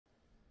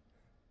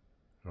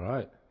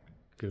Right,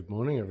 good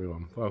morning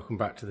everyone. Welcome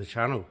back to the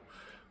channel.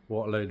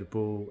 What a Load of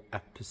Ball,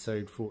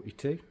 episode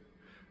 42.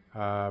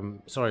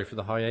 Sorry for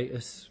the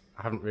hiatus.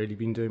 I haven't really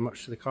been doing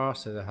much to the car,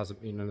 so there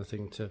hasn't been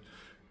anything to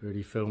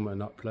really film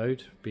and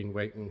upload. Been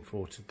waiting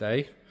for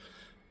today.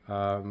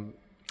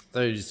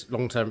 Those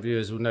long-term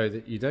viewers will know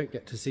that you don't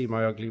get to see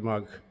my ugly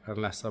mug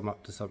unless I'm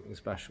up to something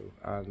special.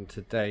 And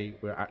today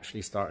we're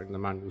actually starting the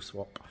manual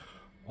swap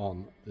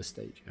on the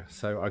Stagea.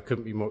 So I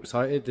couldn't be more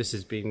excited. This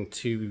has been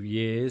 2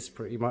 years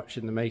pretty much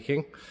in the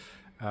making.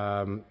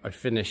 I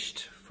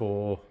finished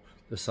for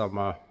the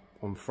summer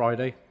on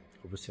Friday.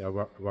 Obviously I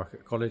work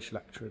at college,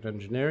 lecture in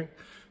engineering,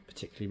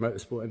 particularly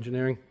motorsport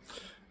engineering.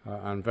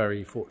 And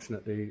very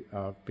fortunately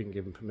I've been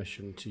given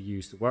permission to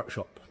use the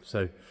workshop.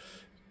 So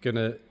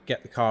gonna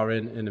get the car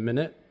in a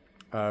minute.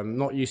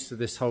 Not used to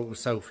this whole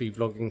selfie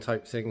vlogging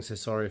type thing, so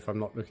sorry if I'm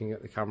not looking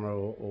at the camera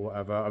or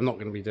whatever. I'm not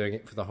going to be doing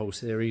it for the whole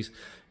series,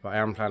 but I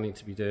am planning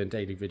to be doing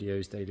daily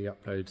videos, daily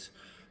uploads,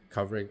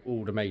 covering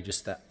all the major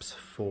steps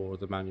for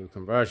the manual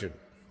conversion.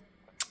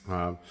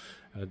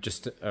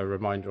 Just a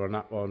reminder on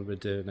that one, we're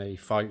doing a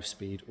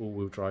 5-speed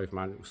all-wheel drive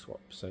manual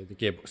swap. So the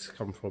gearbox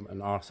comes from an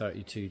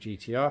R32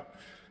 GTR.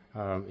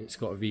 It's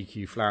got a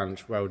VQ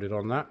flange welded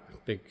on that.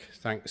 Big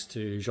thanks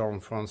to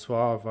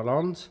Jean-Francois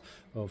Valland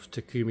of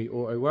Takumi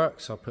Auto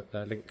Works. I'll put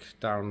their link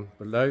down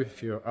below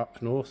if you're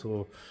up north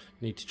or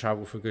need to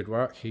travel for good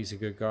work. He's a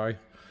good guy.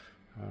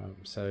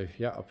 So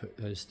yeah, I'll put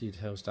those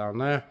details down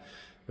there.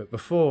 But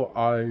before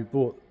I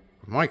bought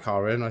my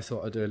car in, I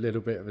thought I'd do a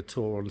little bit of a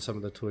tour on some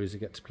of the toys I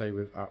get to play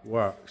with at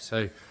work.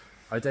 So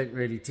I don't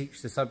really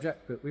teach the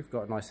subject, but we've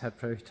got a nice head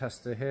flow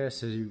tester here,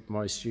 so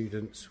my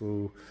students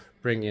will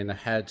bring in a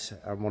head,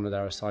 and one of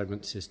their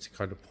assignments is to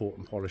kind of port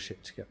and polish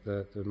it to get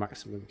the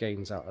maximum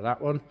gains out of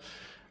that one.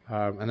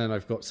 And then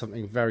I've got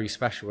something very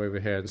special over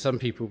here, and some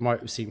people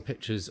might have seen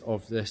pictures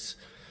of this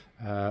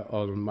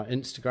on my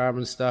Instagram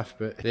and stuff,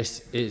 but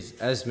this is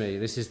Esme.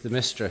 This is the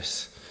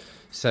mistress.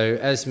 So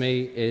Esme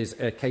is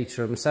a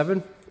Caterham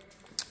 7.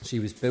 She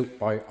was built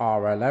by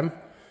RLM.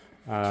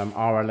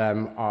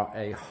 RLM are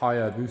a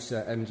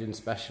Hayabusa engine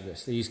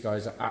specialist. These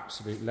guys are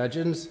absolute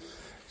legends.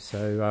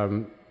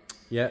 So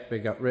yeah,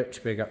 big up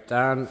Rich, big up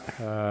Dan.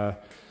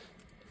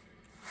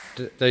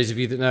 Those of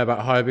you that know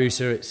about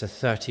Hayabusa, it's a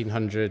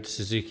 1300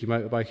 Suzuki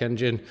motorbike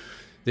engine.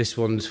 This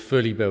one's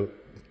fully built.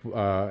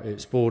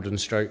 It's bored and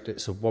stroked.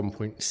 It's a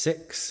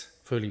 1.6,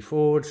 fully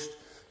forged,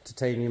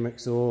 titanium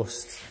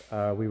exhaust.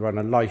 We run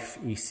a Life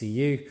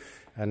ECU,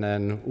 and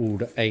then all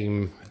the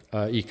AIM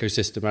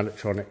ecosystem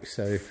electronics.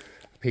 So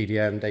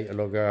PDM, data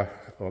logger,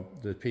 or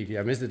the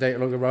PDM is the data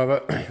logger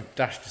rather,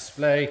 dash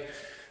display.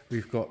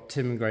 We've got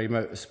Tim Gray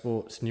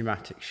Motorsports,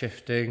 pneumatic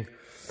shifting.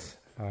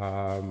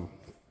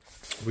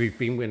 We've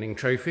been winning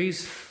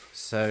trophies.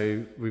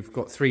 So we've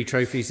got 3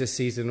 trophies this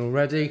season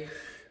already.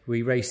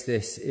 We raced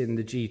this in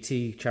the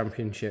GT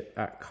Championship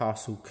at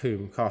Castle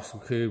Combe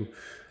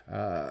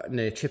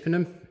near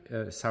Chippenham,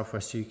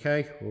 southwest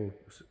UK, or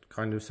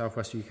kind of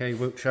southwest UK,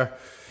 Wiltshire.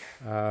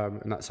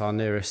 And that's our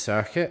nearest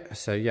circuit.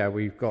 So yeah,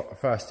 we've got a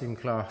first in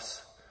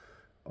class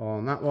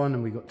on that one,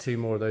 and we got 2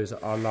 more of those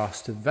at our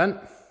last event.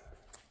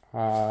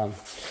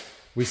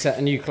 We set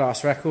a new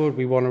class record.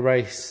 We won a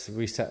race.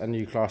 We set a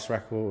new class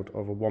record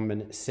of a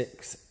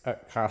 1:06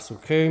 at Castle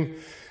Combe,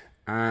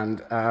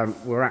 and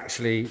we're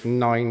actually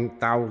 9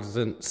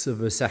 thousandths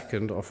of a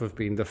second off of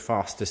being the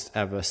fastest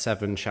ever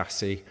 7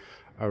 chassis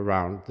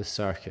around the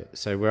circuit.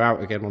 So we're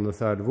out again on the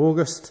 3rd of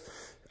August,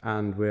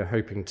 and we're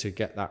hoping to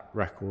get that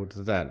record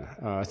then.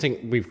 I think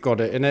we've got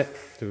it in it.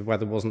 The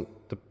weather wasn't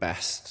the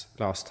best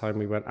last time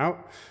we went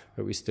out,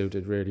 but we still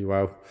did really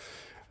well.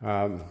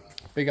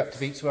 Big up to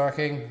Beats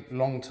Working,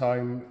 long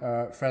time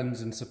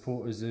friends and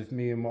supporters of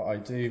me and what I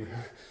do,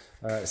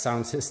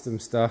 sound system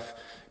stuff,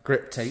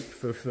 grip tape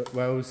for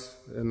footwells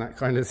and that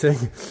kind of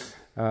thing.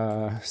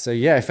 So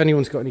yeah, if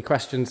anyone's got any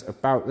questions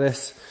about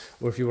this,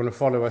 or if you want to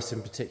follow us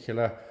in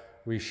particular,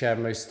 we share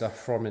most stuff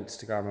from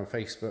Instagram and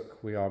Facebook.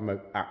 We are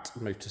at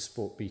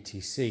Motorsport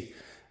BTC.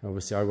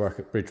 Obviously I work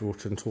at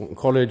Bridgewater and Taunton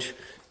College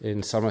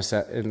in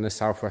Somerset in the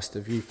southwest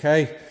of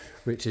UK,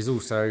 which is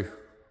also,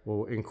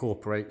 or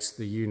incorporates,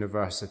 the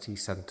University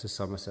Centre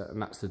Somerset,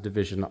 and that's the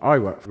division that I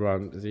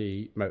run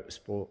the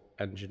Motorsport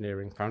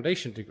Engineering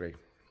Foundation degree.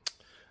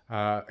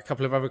 A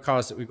couple of other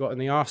cars that we've got in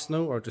the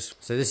arsenal are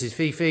just, so this is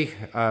Fifi,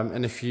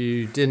 and if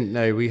you didn't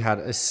know, we had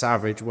a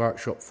savage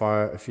workshop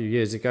fire a few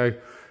years ago,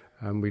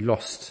 and we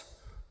lost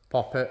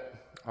Poppet,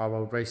 our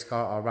old race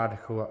car, our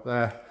Radical up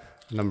there,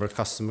 a number of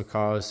customer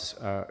cars.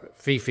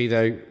 Fifi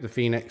though, the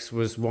Phoenix,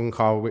 was one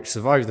car which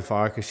survived the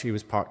fire because she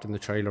was parked in the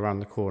trailer around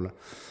the corner.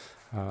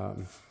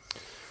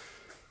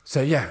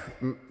 So yeah,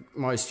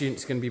 my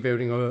student's going to be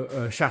building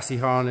a chassis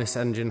harness,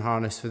 engine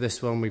harness for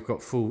this one. We've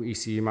got full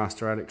ECU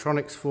master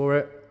electronics for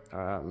it,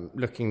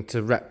 looking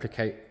to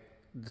replicate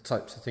the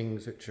types of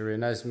things which are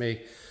in Esme,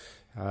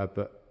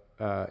 but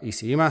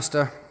ECU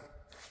master.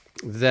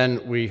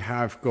 Then we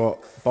have got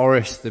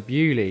Boris the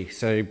Bewley.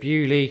 So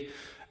Bewley,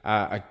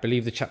 I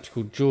believe the chap's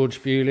called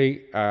George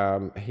Bewley.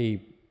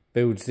 He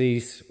builds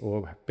these,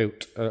 or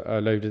built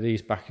a load of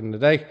these back in the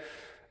day.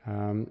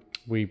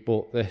 We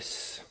bought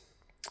this.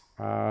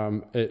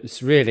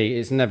 It's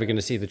never going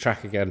to see the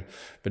track again,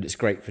 but it's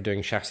great for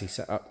doing chassis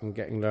setup and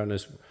getting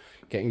learners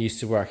getting used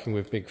to working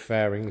with big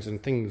fairings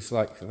and things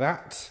like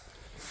that.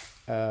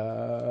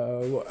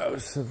 What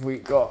else have we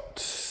got?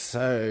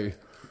 So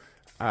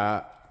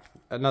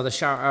another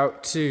shout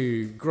out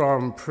to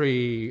Grand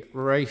Prix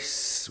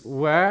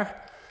Racewear,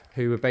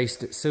 who are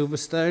based at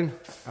Silverstone.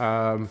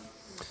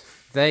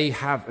 They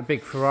have a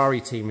big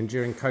Ferrari team, and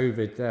during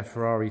COVID their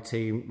Ferrari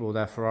team, or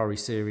their Ferrari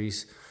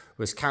series,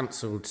 was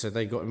cancelled, so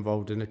they got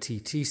involved in a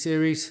TT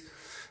series.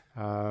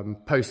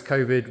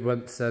 Post-COVID,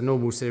 once their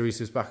normal series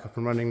was back up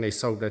and running, they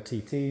sold their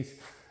TTs,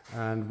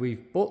 and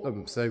we've bought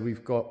them. So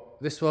we've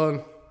got this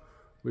one,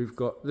 we've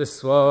got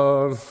this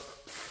one,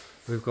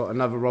 we've got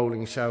another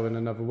rolling show in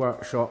another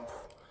workshop,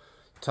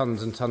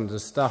 tons and tons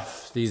of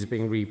stuff. These are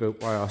being rebuilt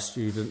by our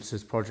students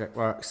as project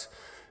works.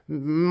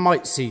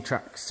 Might see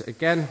tracks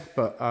again,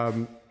 but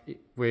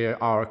we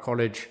are a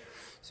college,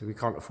 so we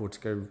can't afford to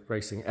go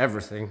racing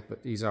everything,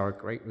 but these are a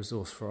great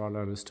resource for our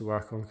learners to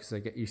work on because they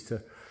get used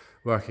to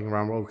working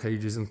around roll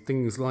cages and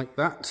things like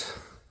that.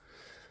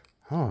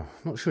 Oh,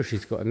 not sure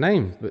she's got a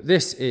name, but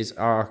this is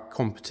our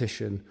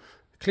competition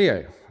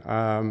Clio.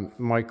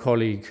 My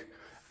colleague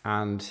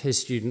and his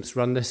students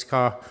run this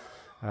car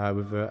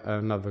with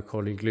another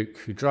colleague, Luke,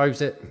 who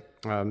drives it.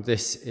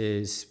 This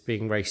is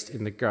being raced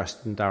in the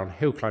Gerston Down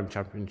Hill Climb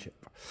Championship.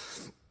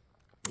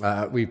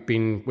 We've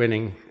been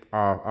winning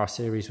our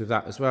series with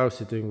that as well,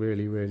 so doing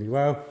really, really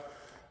well.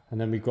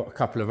 And then we've got a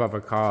couple of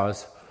other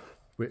cars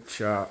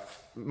which are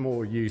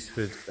more used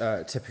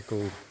for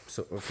typical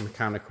sort of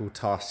mechanical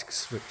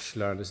tasks which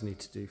learners need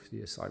to do for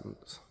the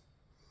assignments.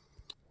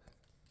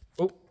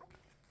 Oh,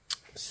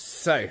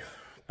 so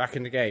back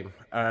in the game.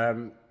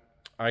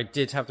 I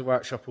did have the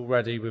workshop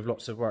already with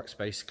lots of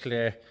workspace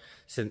clear.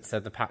 Since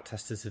then the pack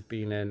testers have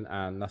been in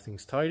and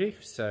nothing's tidy,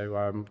 so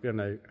I'm going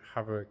to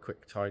have a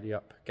quick tidy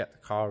up, get the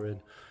car in.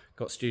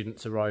 Got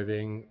students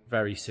arriving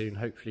very soon,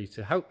 hopefully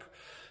to help.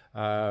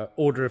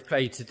 Order of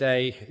play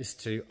today is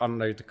to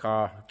unload the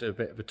car, do a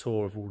bit of a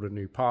tour of all the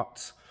new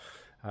parts.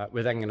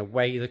 We're then going to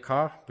weigh the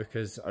car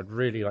because I'd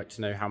really like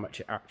to know how much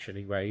it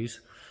actually weighs.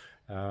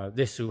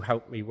 This will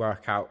help me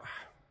work out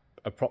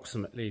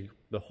approximately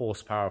the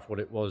horsepower of what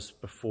it was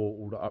before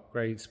all the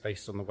upgrades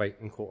based on the weight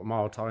and quarter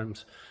mile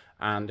times,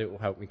 and it will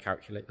help me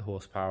calculate the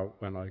horsepower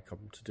when I come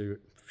to do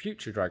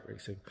future drag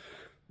racing.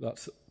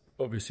 That's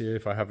obviously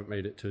if I haven't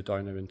made it to a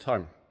dyno in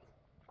time.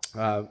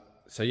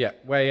 So yeah,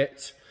 weigh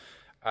it.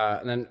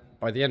 And then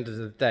by the end of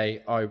the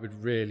day, I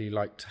would really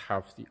like to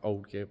have the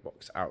old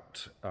gearbox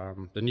out.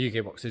 The new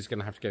gearbox is going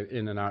to have to go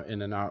in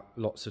and out,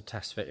 lots of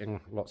test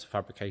fitting, lots of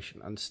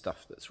fabrication and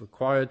stuff that's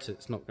required. So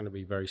it's not going to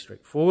be very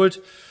straightforward.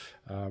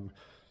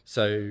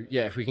 So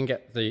yeah, if we can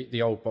get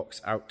the old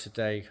box out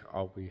today,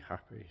 I'll be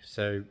happy.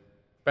 So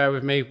bear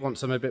with me,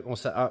 once I'm a bit more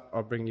set up,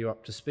 I'll bring you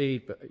up to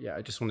speed. But yeah,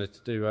 I just wanted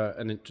to do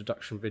an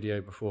introduction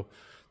video before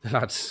the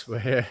lads were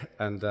here,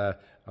 and I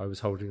was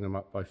holding them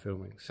up by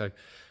filming. So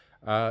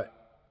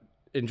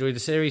enjoy the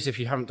series. If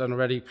you haven't done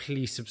already,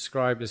 please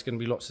subscribe. There's going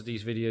to be lots of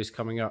these videos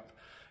coming up.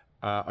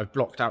 I've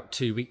blocked out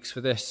 2 weeks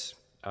for this.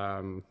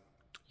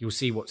 You'll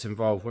see what's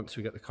involved once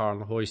we get the car on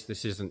the hoist.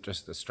 This isn't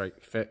just a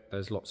straight fit.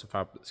 There's lots of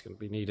fab that's going to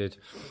be needed,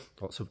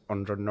 lots of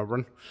under and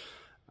run.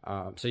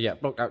 So yeah,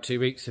 blocked out 2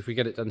 weeks. If we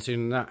get it done sooner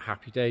than that,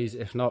 happy days.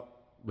 If not,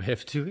 we're here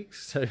for 2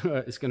 weeks. So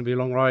it's going to be a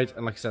long ride.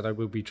 And like I said, I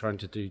will be trying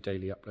to do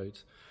daily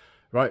uploads.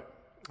 Right,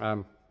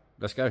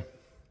 let's go.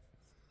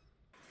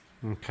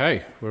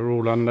 Okay, we're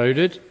all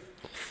unloaded.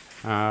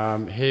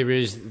 Here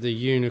is the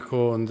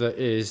unicorn that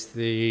is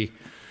the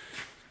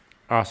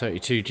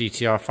R32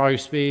 GTR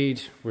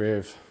 5-speed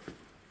with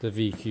the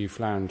VQ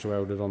flange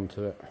welded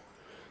onto it.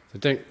 I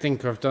don't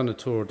think I've done a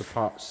tour of the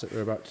parts that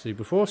we're about to do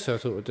before, so I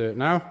thought we'd do it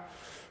now.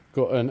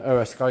 Got an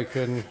OS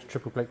Geiken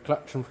triple plate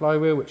clutch and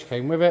flywheel which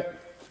came with it.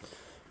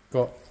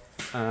 Got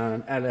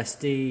an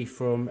LSD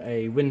from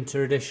a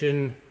winter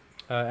edition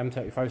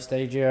M35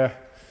 Stagea.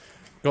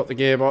 Got the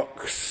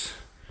gearbox.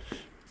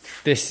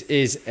 This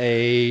is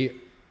a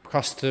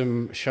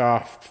custom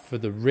shaft for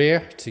the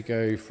rear to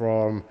go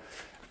from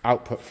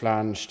output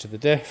flange to the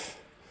diff.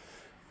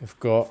 I've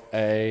got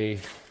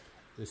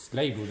this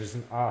labelled as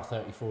an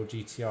R34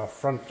 GTR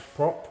front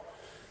prop.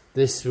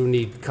 This will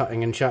need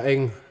cutting and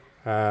chatting.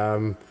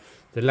 The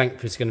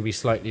length is going to be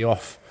slightly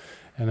off,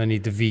 and I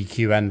need the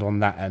VQ end on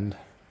that end,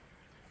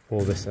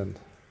 or this end.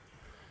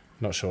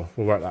 Not sure,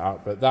 we'll work that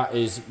out. But that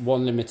is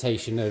one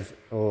limitation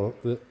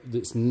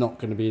that's not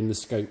going to be in the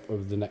scope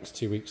of the next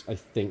 2 weeks, I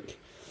think,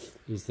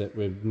 is that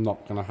we're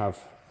not going to have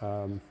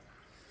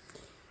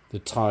the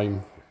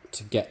time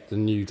to get the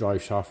new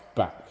drive shaft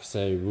back.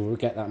 So we'll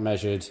get that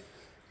measured,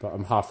 but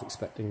I'm half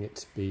expecting it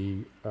to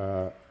be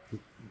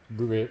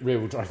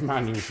real drive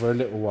manual for a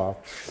little while.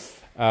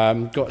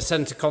 Got a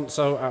centre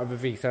console out of a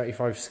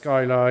V35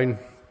 Skyline,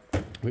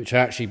 which I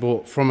actually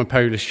bought from a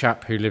Polish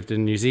chap who lived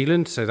in New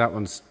Zealand, so that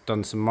one's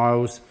done some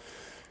miles.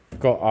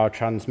 Got our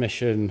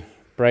transmission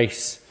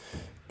brace.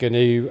 Going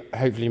to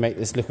hopefully make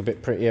this look a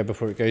bit prettier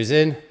before it goes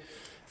in.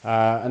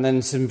 And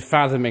then some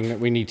fathoming that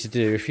we need to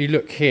do. If you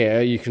look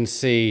here, you can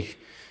see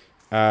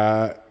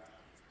that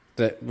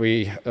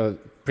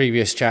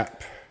previous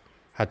chap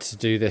had to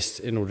do this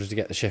in order to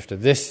get the shifter.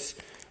 This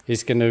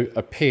is going to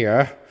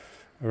appear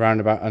around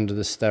about under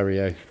the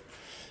stereo.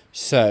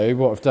 So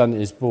what I've done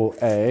is bought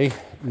a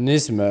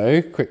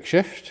Nismo quick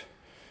shift.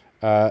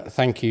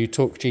 Thank you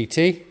Torque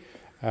GT,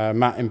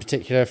 Matt in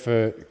particular,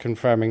 for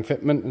confirming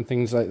fitment and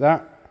things like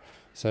that.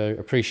 So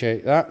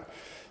appreciate that.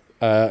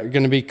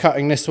 Going to be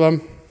cutting this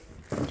one,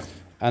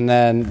 and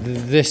then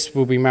this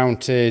will be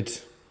mounted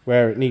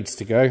where it needs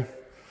to go,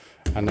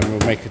 and then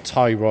we'll make a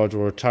tie rod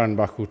or a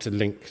turnbuckle to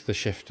link the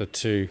shifter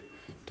to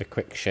the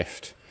quick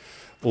shift.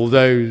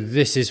 Although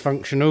this is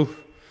functional,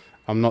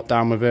 I'm not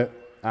down with it,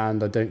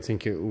 and I don't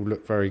think it will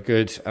look very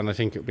good, and I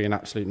think it will be an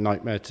absolute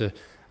nightmare to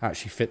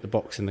actually fit the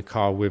box in the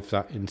car with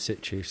that in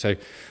situ. So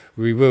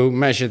we will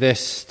measure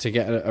this to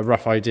get a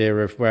rough idea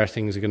of where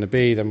things are going to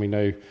be, then we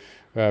know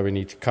where we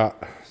need to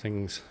cut,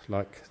 things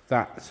like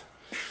that.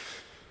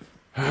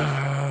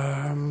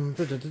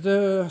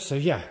 So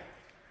yeah, I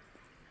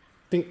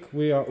think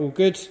we are all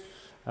good.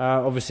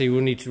 Obviously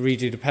we'll need to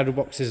redo the pedal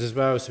boxes as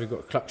well, so we've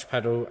got a clutch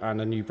pedal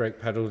and a new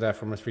brake pedal there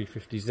from a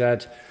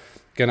 350Z.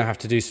 Gonna have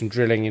to do some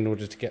drilling in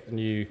order to get the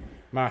new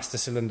master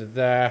cylinder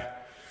there.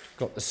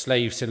 Got the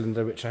slave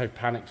cylinder, which I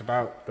panicked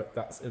about, but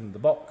that's in the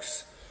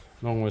box,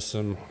 along with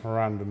some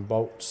random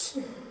bolts.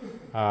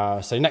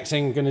 So next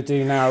thing I'm going to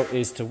do now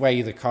is to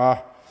weigh the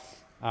car,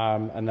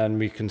 and then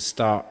we can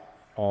start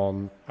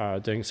on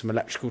doing some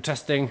electrical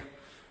testing,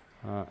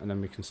 and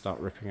then we can start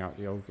ripping out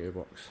the old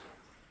gearbox.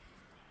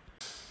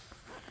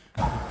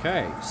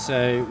 Okay,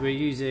 so we're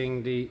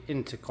using the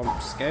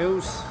intercomp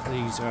scales.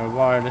 These are a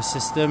wireless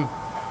system.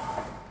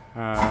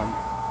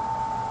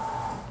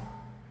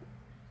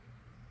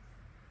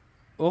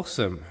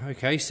 Awesome.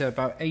 Okay, so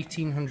about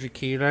 1800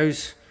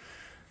 kilos.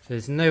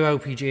 There's no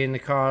LPG in the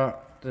car.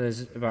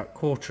 There's about a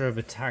quarter of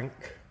a tank.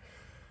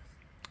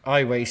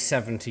 I weigh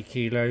 70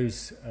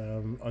 kilos.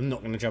 I'm not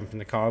going to jump in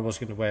the car. I was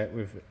going to weigh it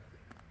with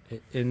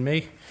it in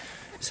me.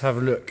 Let's have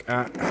a look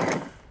at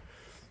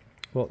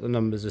what the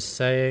numbers are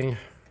saying.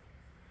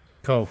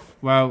 Cool.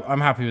 Well,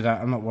 I'm happy with that.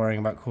 I'm not worrying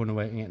about corner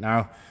weighting it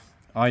now.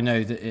 I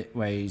know that it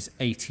weighs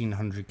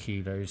 1800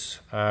 kilos.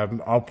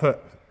 I'll put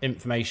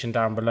information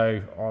down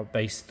below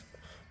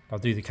I'll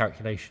do the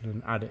calculation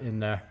and add it in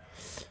there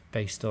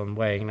based on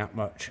weighing that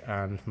much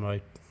and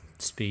my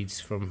speeds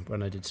from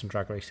when I did some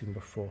drag racing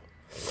before.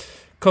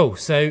 Cool,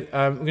 so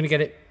we're going to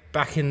get it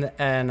back in the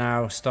air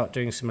now, start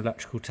doing some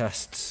electrical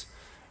tests,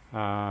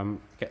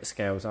 get the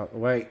scales out of the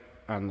way,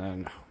 and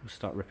then we'll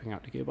start ripping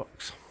out the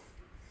gearbox.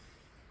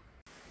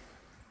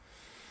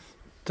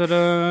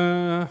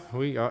 Ta-da!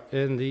 We are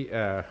in the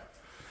air.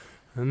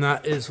 And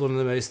that is one of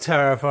the most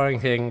terrifying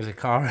things a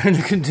car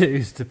owner can do,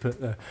 is to put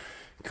the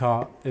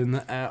car in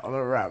the air on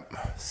a ramp.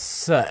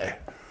 So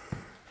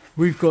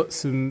we've got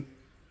some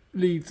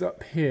leads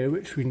up here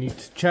which we need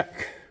to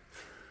check.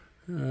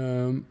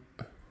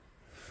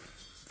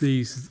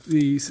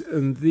 These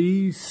and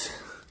these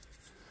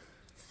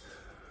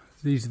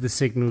are the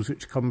signals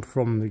which come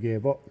from the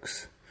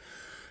gearbox.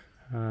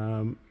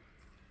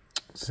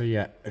 So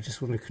yeah, I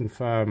just want to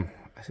confirm.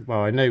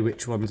 Well, I know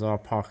which ones are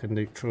park and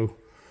neutral,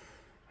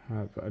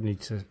 but I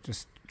need to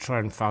just try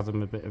and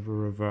fathom a bit of a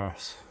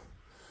reverse.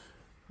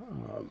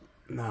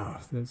 Now,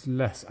 there's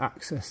less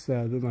access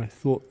there than I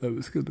thought there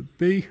was going to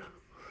be,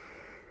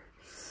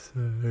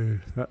 so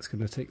that's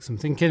going to take some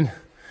thinking.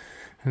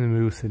 And then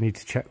we also need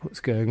to check what's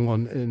going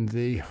on in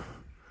the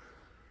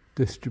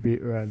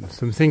distributor end.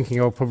 So I'm thinking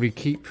I'll probably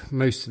keep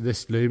most of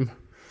this loom,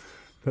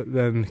 but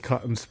then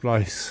cut and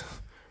splice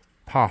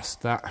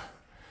past that.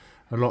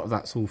 A lot of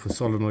that's all for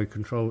solenoid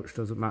control, which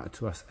doesn't matter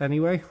to us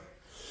anyway.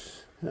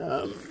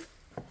 Here's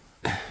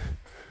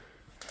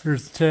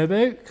the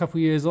turbo, a couple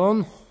of years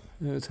on.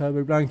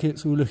 Turbo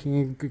blankets all looking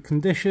in good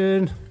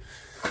condition.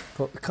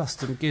 Got the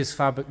custom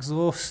Giz-Fab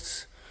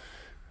exhausts.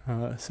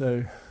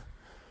 So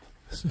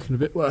it's looking a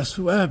bit worse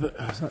for wear, but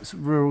that's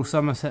rural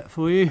Somerset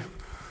for you.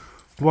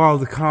 While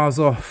the car's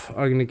off,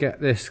 I'm going to get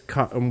this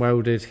cut and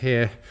welded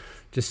here,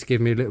 just to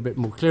give me a little bit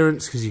more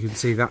clearance, because you can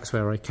see that's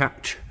where I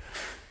catch.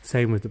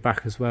 Same with the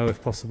back as well,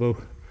 if possible.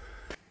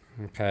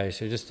 Okay,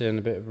 so just doing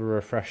a bit of a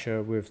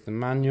refresher with the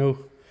manual.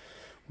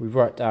 We've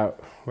worked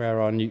out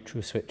where our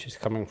neutral switch is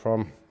coming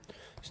from.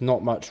 There's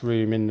not much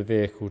room in the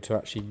vehicle to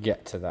actually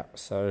get to that,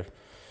 so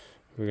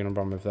we're going to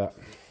run with that.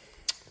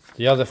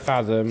 The other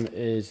fathom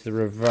is the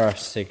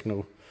reverse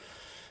signal,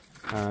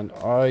 and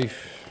I'm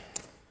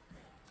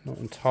not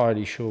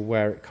entirely sure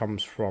where it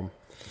comes from.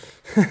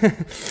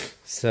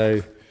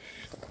 So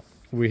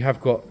we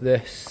have got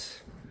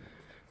this.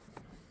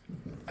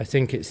 I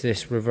think it's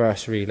this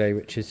reverse relay,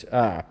 which is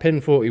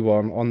pin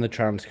 41 on the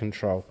trans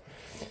control.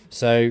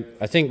 So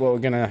I think what we're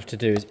going to have to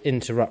do is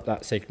interrupt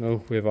that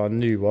signal with our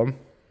new one,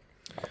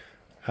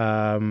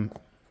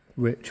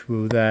 which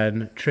will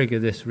then trigger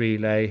this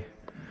relay,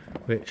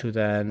 which will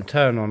then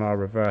turn on our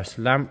reverse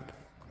lamp.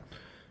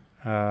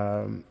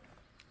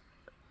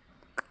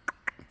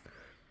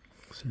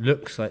 So it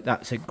looks like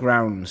that's a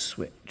ground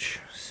switch.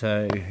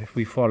 So if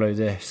we follow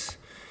this,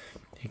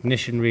 the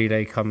ignition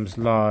relay comes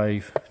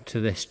live to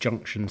this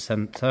junction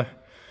center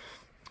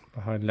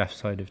behind left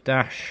side of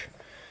dash,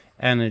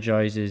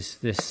 energizes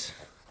this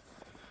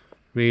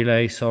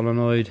relay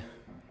solenoid,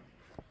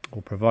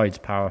 or provides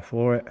power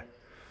for it,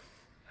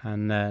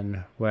 and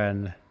then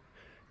when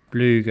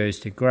blue goes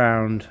to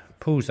ground,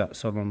 pulls that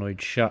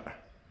solenoid shut,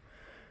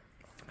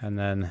 and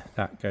then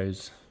that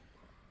goes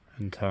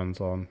and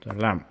turns on the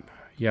lamp.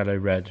 Yellow,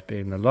 red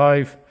being the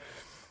live,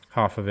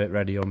 half of it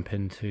ready on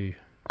pin 2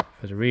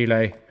 for the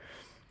relay,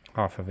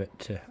 half of it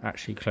to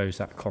actually close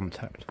that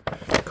contact.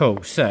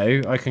 Cool,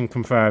 so I can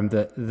confirm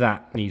that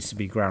that needs to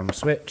be ground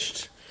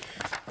switched.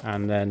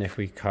 And then if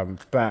we come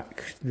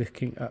back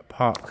looking at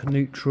park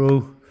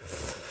neutral,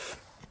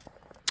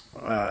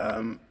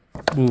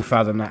 we'll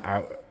fathom that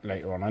out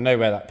later on. I know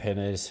where that pin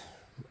is.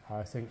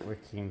 I think we're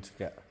keen to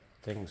get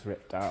things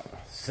ripped out.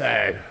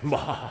 So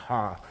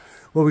what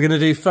we're going to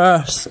do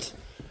first,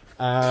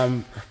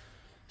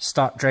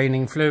 start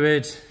draining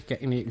fluid,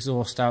 getting the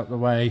exhaust out the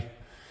way,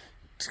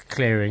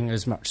 clearing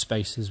as much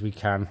space as we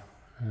can.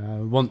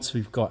 Once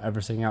we've got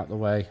everything out the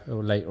way,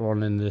 or later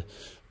on in the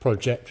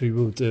project, we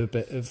will do a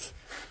bit of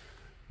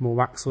more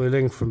wax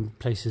oiling from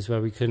places where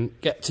we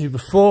couldn't get to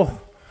before.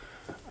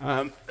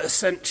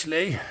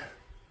 Essentially,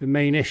 the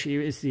main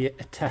issue is the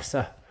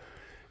attesser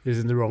is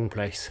in the wrong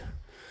place.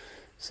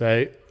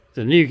 So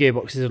the new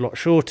gearbox is a lot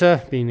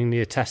shorter, meaning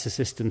the attesser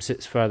system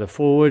sits further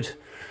forward.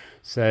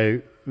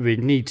 So we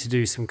need to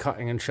do some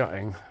cutting and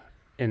shutting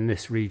in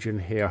this region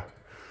here.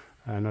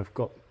 And I've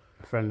got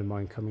a friend of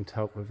mine coming to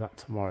help with that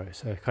tomorrow.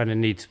 So I kind of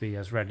need to be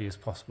as ready as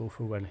possible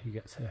for when he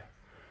gets here.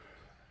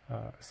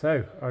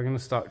 So I'm going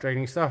to start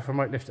draining stuff. I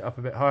might lift it up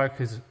a bit higher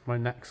because my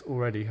neck's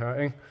already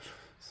hurting.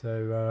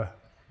 So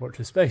watch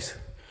this space.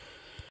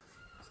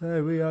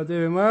 So we are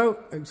doing well.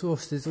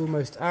 Exhaust is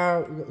almost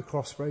out. We've got the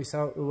cross brace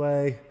out the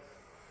way.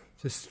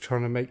 Just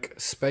trying to make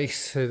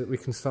space so that we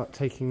can start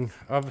taking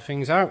other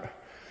things out.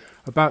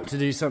 About to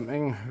do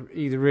something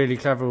either really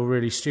clever or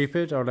really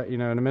stupid. I'll let you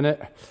know in a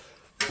minute.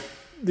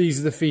 These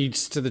are the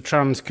feeds to the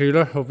trans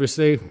cooler,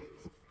 obviously.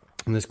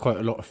 And there's quite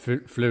a lot of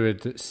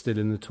fluid that's still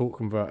in the torque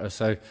converter.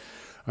 So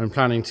I'm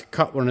planning to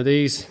cut one of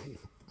these,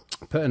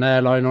 put an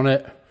air line on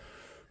it,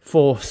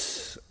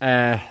 force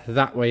air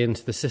that way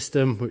into the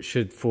system, which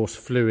should force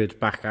fluid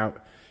back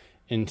out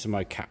into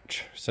my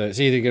catch. So it's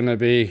either going to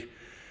be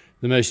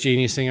the most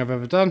genius thing I've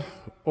ever done,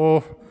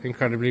 or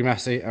incredibly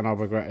messy and I'll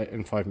regret it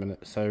in 5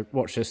 minutes. So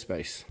watch this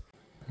space.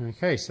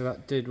 Okay, so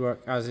that did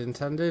work as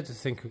intended. I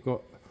think we've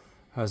got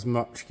as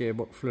much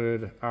gearbox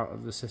fluid out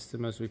of the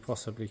system as we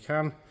possibly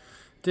can.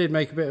 Did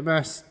make a bit of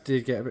mess,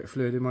 did get a bit of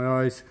fluid in my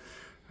eyes,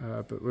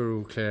 but we're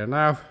all clear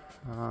now.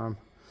 So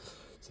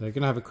we're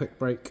going to have a quick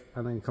break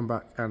and then come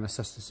back and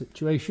assess the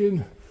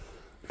situation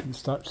and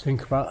start to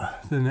think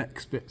about the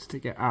next bits to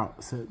get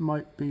out. So it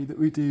might be that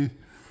we do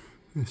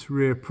this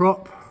rear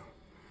prop,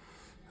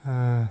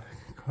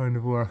 kind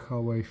of work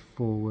our way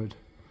forward.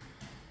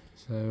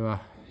 So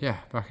yeah,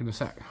 back in a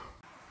sec.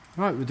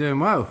 Right, we're doing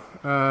well.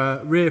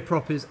 Rear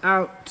prop is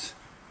out,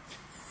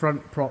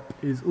 front prop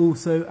is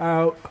also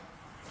out.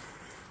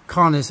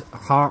 Harness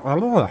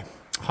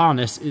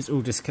is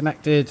all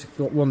disconnected.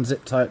 Got one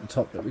zip tie at the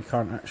top that we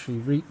can't actually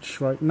reach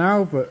right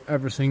now, but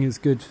everything is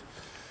good.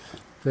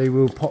 They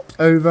will pop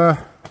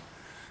over.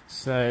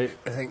 So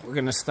I think we're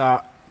going to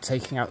start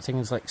taking out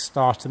things like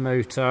starter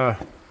motor.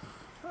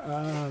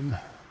 And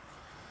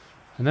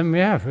then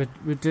yeah,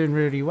 we're doing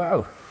really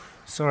well.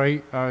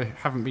 Sorry, I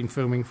haven't been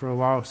filming for a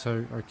while,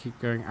 so I keep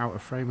going out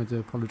of frame. I do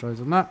apologise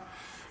on that.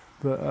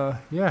 But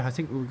yeah, I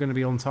think we're going to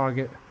be on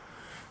target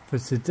for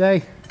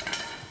today.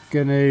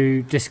 Going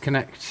to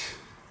disconnect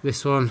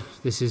this one.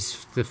 This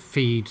is the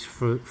feed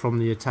from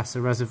the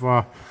attesser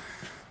reservoir.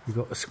 We've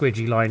got a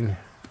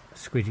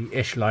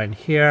squidgy-ish line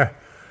here,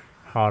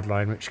 hard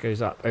line which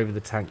goes up over the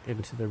tank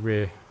into the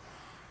rear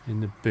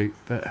in the boot.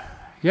 But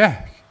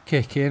yeah,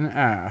 kicking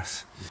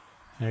ass.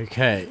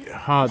 Okay,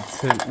 hard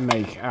to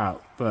make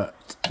out,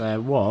 but there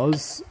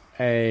was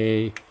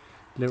a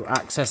little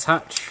access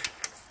hatch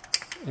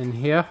in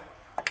here.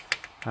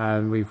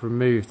 And we've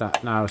removed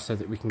that now so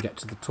that we can get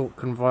to the torque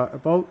converter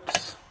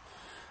bolts.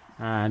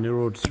 And in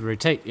order to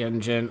rotate the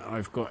engine,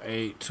 I've got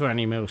a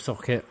 20mm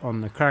socket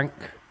on the crank,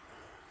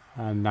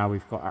 and now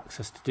we've got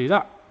access to do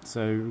that.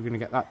 So we're going to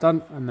get that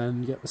done and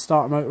then get the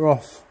starter motor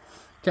off,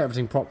 get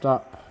everything propped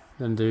up,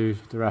 then do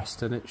the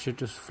rest, and it should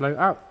just float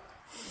out.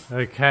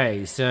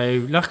 Okay,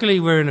 so luckily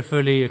we're in a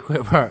fully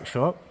equipped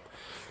workshop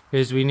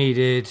because we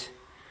needed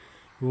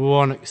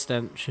one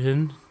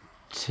extension,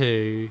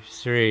 2,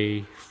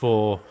 3,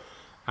 4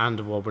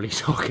 and a wobbly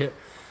socket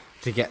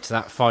to get to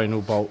that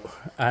final bolt,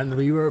 and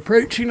we were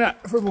approaching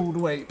that from all the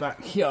way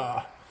back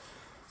here.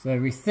 So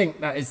we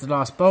think that is the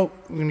last bolt.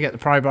 We're going to get the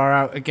pry bar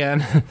out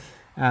again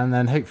and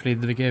then hopefully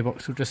the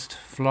gearbox will just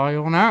fly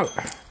on out.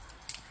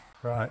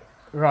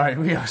 Right,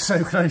 we are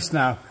so close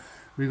now.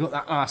 We've got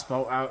that last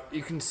bolt out.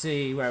 You can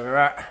see where we're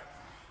at.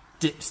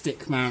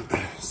 Dipstick mount.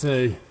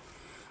 So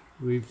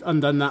we've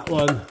undone that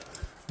one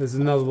There's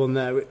another one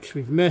there which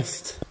we've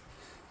missed.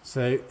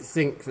 So I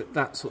think that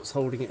that's what's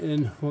holding it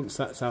in. Once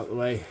that's out the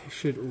way, it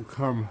should all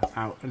come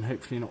out and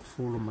hopefully not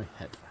fall on my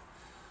head.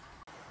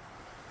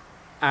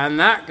 And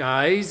that,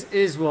 guys,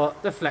 is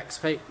what the flex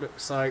plate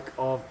looks like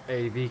of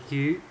a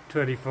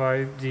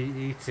VQ25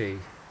 GET.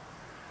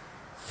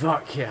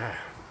 Fuck yeah.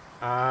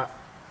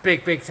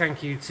 Big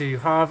thank you to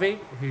Harvey,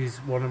 who's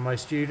one of my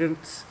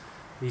students.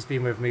 He's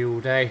been with me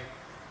all day,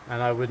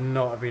 and I would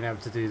not have been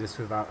able to do this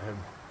without him.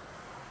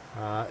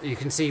 You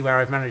can see where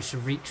I've managed to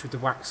reach with the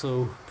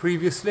Waxel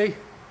previously.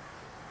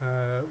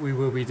 We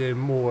will be doing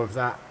more of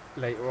that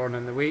later on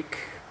in the week.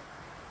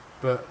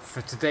 But for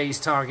today's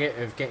target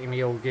of getting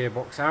the old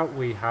gearbox out,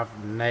 we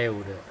have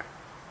nailed it.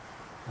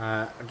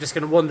 I'm just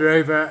going to wander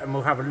over and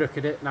we'll have a look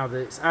at it now that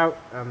it's out,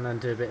 and then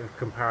do a bit of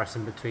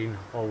comparison between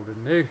old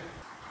and new.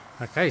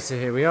 Okay, so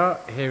here we are.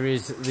 Here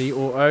is the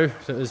auto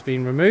that has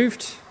been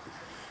removed.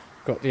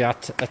 Got the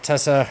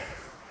Atesa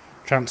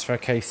transfer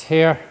case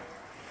here.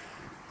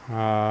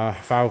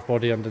 Valve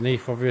body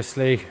underneath,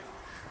 obviously.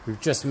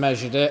 We've just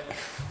measured it.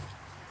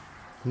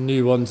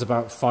 New one's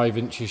about 5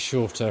 inches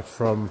shorter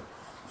from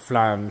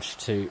flange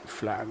to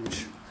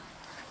flange.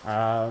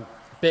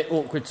 Bit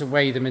awkward to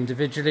weigh them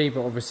individually,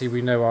 but obviously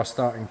we know our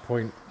starting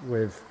point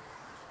with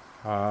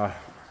the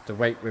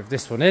weight with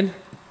this one in.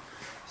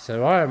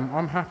 So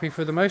I'm happy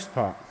for the most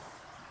part.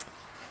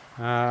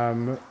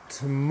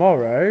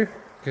 Tomorrow,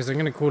 because I'm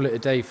going to call it a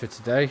day for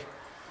today,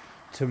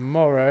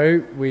 tomorrow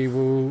we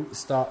will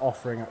start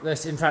offering up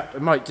this. In fact, I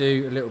might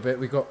do a little bit.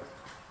 We've got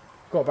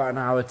about an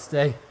hour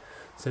today,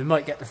 so we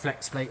might get the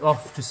flex plate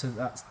off just so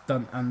that's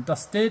done and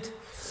dusted.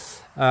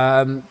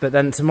 But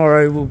then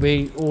tomorrow will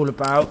be all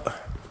about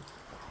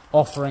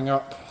offering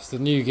up the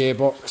new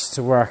gearbox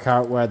to work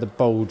out where the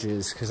bulge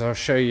is, because I'll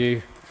show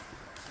you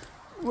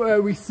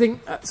where we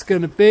think that's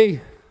going to be.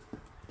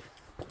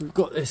 We've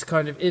got this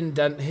kind of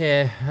indent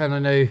here, and I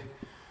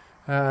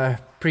know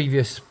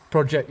previous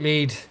project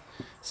lead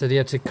said he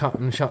had to cut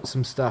and shut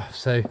some stuff,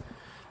 so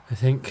I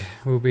think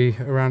we'll be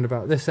around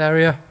about this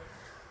area.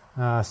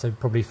 So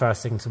probably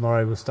first thing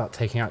tomorrow we'll start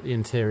taking out the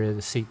interior,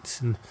 the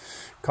seats and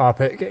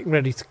carpet, getting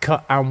ready to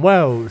cut and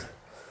weld.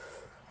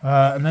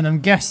 And then I'm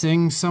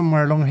guessing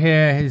somewhere along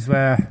here is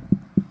where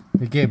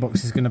the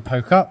gearbox is going to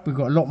poke up. We've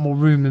got a lot more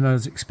room than I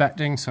was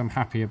expecting, so I'm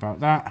happy about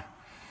that.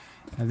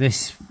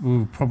 This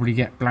will probably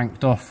get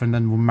blanked off, and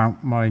then we'll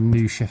mount my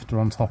new shifter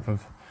on top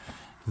of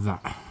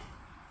that.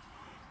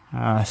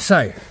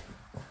 So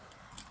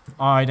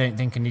I don't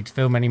think I need to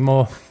film any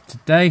more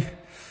today.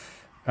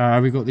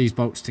 We've got these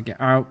bolts to get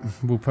out.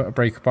 We'll put a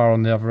breaker bar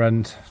on the other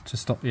end to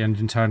stop the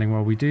engine turning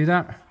while we do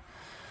that.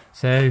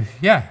 So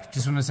yeah,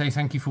 just want to say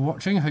thank you for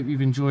watching. I hope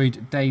you've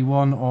enjoyed day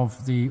one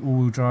of the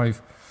all-wheel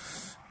drive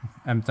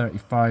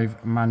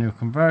M35 manual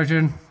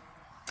conversion.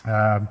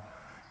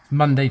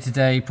 Monday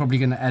today, probably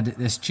going to edit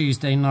this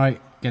Tuesday night,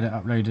 get it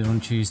uploaded on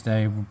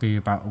Tuesday. We'll be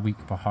about a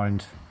week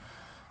behind.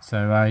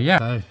 So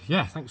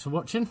yeah, thanks for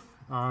watching.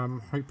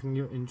 Hoping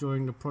you're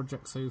enjoying the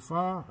project so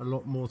far. A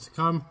lot more to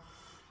come.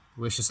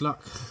 Wish us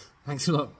luck. Thanks a lot.